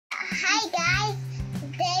Hi guys,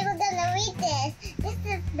 today we're gonna read this. This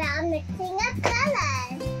is about mixing of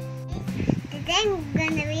colors. Today we're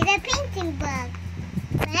gonna read a painting book.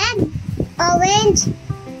 Red, orange,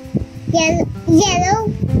 yellow,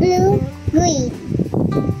 blue, green.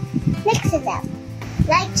 Mix it up.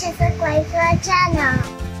 Like, subscribe to our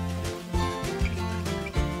channel.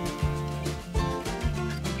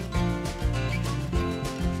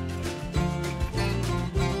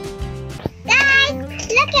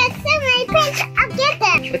 Look at so many prints. I'll get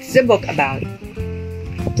them. What's the book about?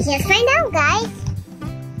 Let's find out, guys.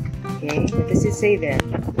 Okay, what does it say then?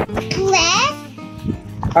 Red.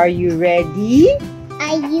 Are you ready?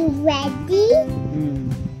 Are you ready?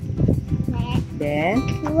 Red. Then,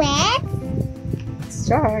 Red.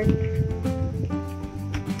 start.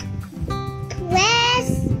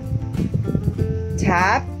 Press.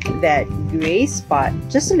 Tap that gray spot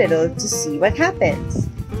just a little to see what happens.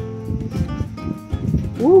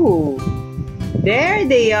 Ooh, there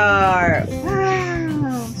they are.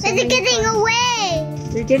 Wow. So they're getting away.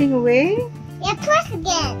 They're getting away? Yeah, press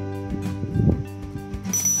again.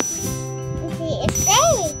 Let's see if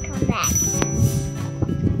they come back.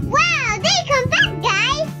 Wow, they come back,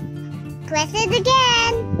 guys. Press it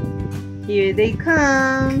again. Here they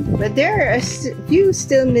come. But there are a few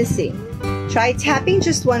still missing. Try tapping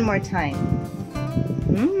just one more time.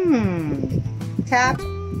 Tap.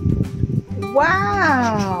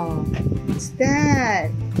 Wow! What's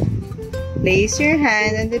that? Place your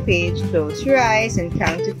hand on the page, close your eyes, and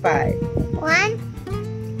count to 5. 1,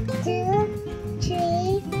 2,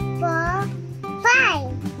 3, 4,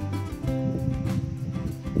 5.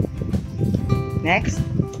 Next.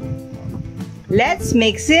 Let's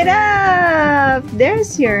mix it up!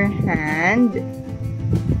 There's your hand.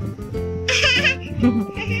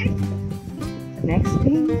 Next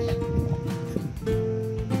page.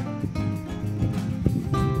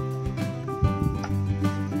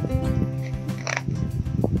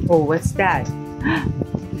 Oh, what's that?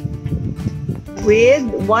 With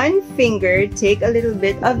one finger, take a little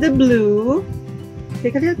bit of the blue.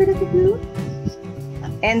 Take a little bit of the blue.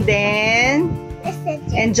 And then,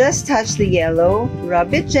 and just touch the yellow.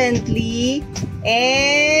 Rub it gently.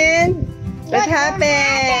 And what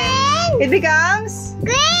happened? It becomes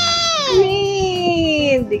green.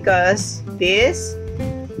 Because this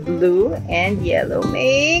blue and yellow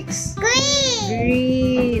makes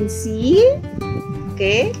green. See?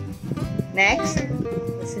 Okay, next.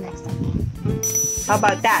 What's the next one? How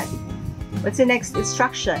about that? What's the next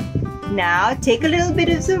instruction? Now, take a little bit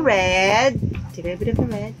of the red. Take a little bit of the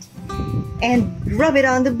red. And rub it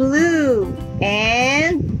on the blue.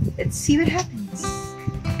 And let's see what happens.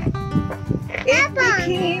 It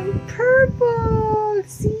became purple.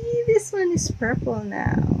 See, this one is purple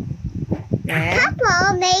now. And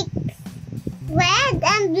purple makes red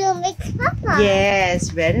and blue makes purple.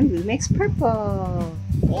 Yes, red and blue makes purple.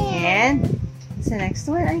 Yeah. And what's the next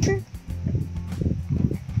one, Aika?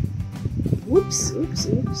 Oops, oops,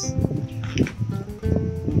 oops.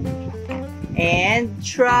 And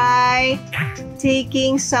try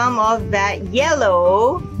taking some of that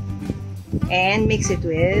yellow and mix it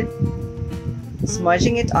with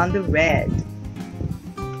smudging it on the red.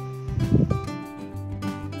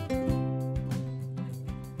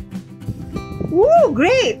 Woo,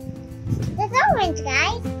 great! That's orange,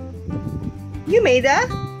 guys. You made an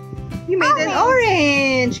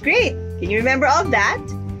orange. Great. Can you remember all of that?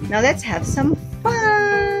 Now let's have some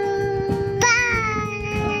fun.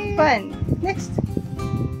 Fun. Next.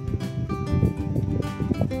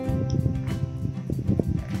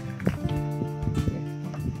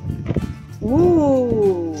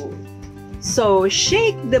 Ooh. So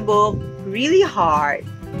shake the book really hard.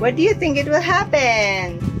 What do you think it will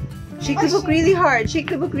happen? Shake the book really hard. Shake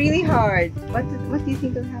the book really hard. What do you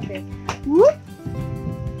think will happen? Whoop.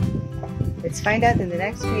 Let's find out in the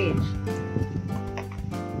next page.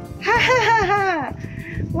 Ha ha ha ha!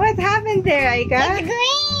 What happened there, Aika? It's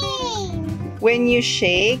green. When you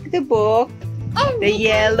shake the book, the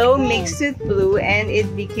yellow mixed with blue and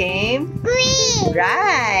it became green.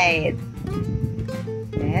 Right.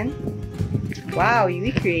 And wow,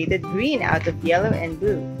 we created green out of yellow and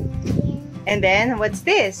blue. And then what's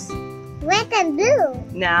this? Red and blue.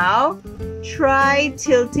 Now, try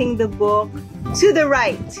tilting the book to the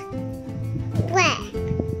right. Where?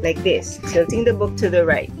 Like this, tilting the book to the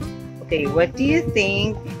right. Okay, what do you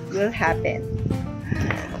think will happen?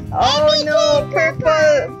 Oh no,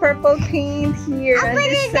 purple paint here I'll on put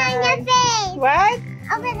this it on your side. face. What?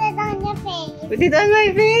 I'll put it on your face. Put it on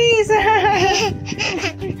my face.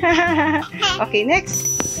 Okay,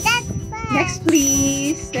 next. That's fun. Next,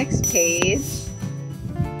 please. Next page.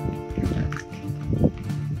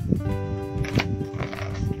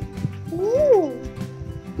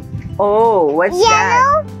 Oh, what's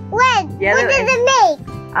that? Red. Yellow. What does it make?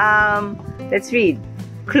 Let's read.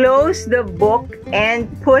 Close the book and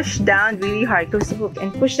push down really hard. Close the book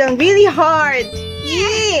and push down really hard.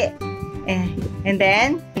 Yeah. And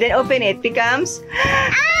then open it. Becomes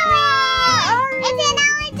Orange. And then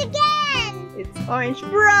orange again. It's orange.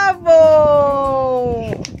 Bravo.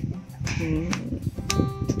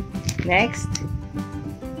 Next.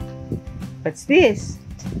 What's this?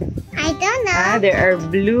 I don't know. There are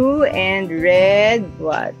blue and red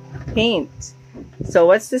what? Paint. So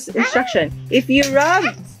what's this instruction? If you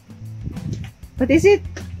rub, what is it?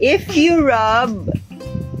 If you rub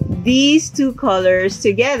these two colors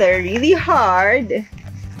together really hard,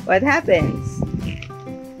 what happens?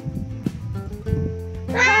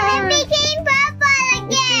 It became purple again.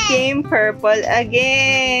 It became purple again.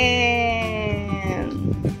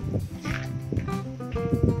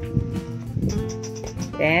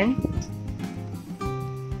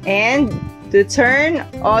 And to turn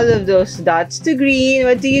all of those dots to green,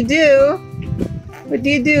 what do you do? What do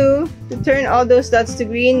you do? To turn all those dots to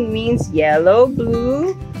green means yellow,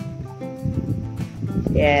 blue.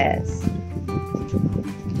 Yes.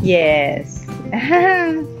 Yes.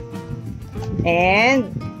 And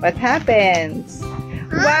what happens?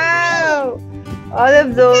 Wow! All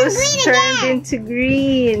of those turned into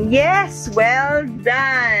green. Yes, well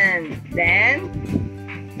done. Then,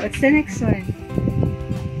 what's the next one?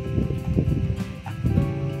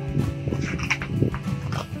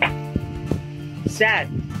 What's that?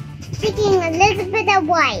 Picking a little bit of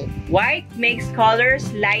white. White makes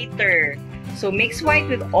colors lighter. So mix white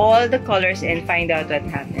with all the colors and find out what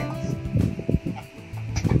happens.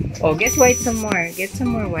 Oh, get white some more. Get some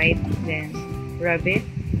more white. Then rub it.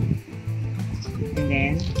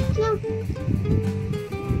 And then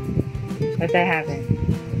what happened?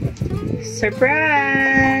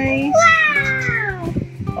 Surprise! Wow!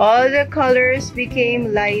 All the colors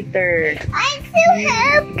became lighter. I'm so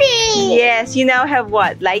happy. Yes, you now have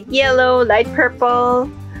what? Light yellow, light purple,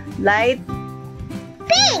 light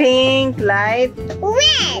pink, light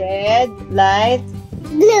red, light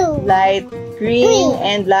Blue. light green,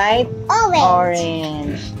 and light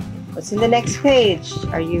Orange. What's in the next page?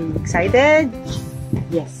 Are you excited?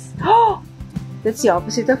 Yes. Oh, that's the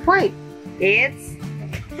opposite of white. It's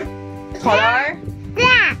color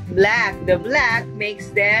Black. black. The black makes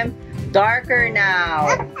them darker now.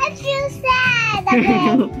 I feel sad.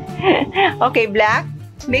 Okay. Okay, black.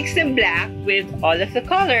 Mix them black with all of the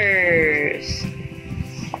colors.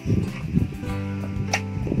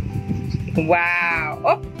 Wow.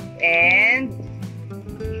 Oh, and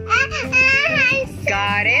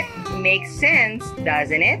got it. Makes sense,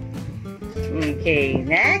 doesn't it? Okay,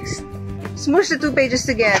 next. Smoosh the two pages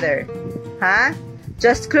together. Huh?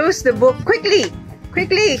 Just close the book quickly.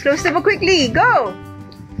 Quickly. Close the book quickly. Go.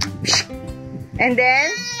 And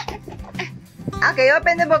then, okay,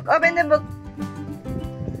 open the book. Open the book.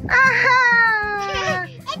 Aha!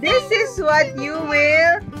 This is what you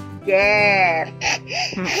will get.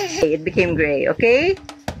 It became gray, okay?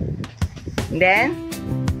 And then,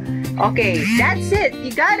 okay, that's it.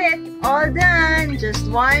 You got it. All done. Just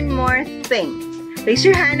one more thing. Place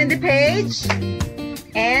your hand on the page.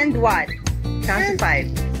 And what? Count to 5.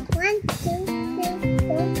 1, 2, 3,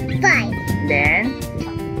 4, 5. Then,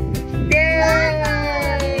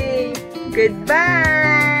 yay! Goodbye!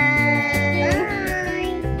 Bye.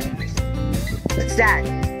 What's that?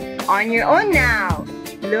 On your own now.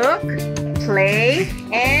 Look, play,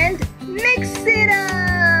 and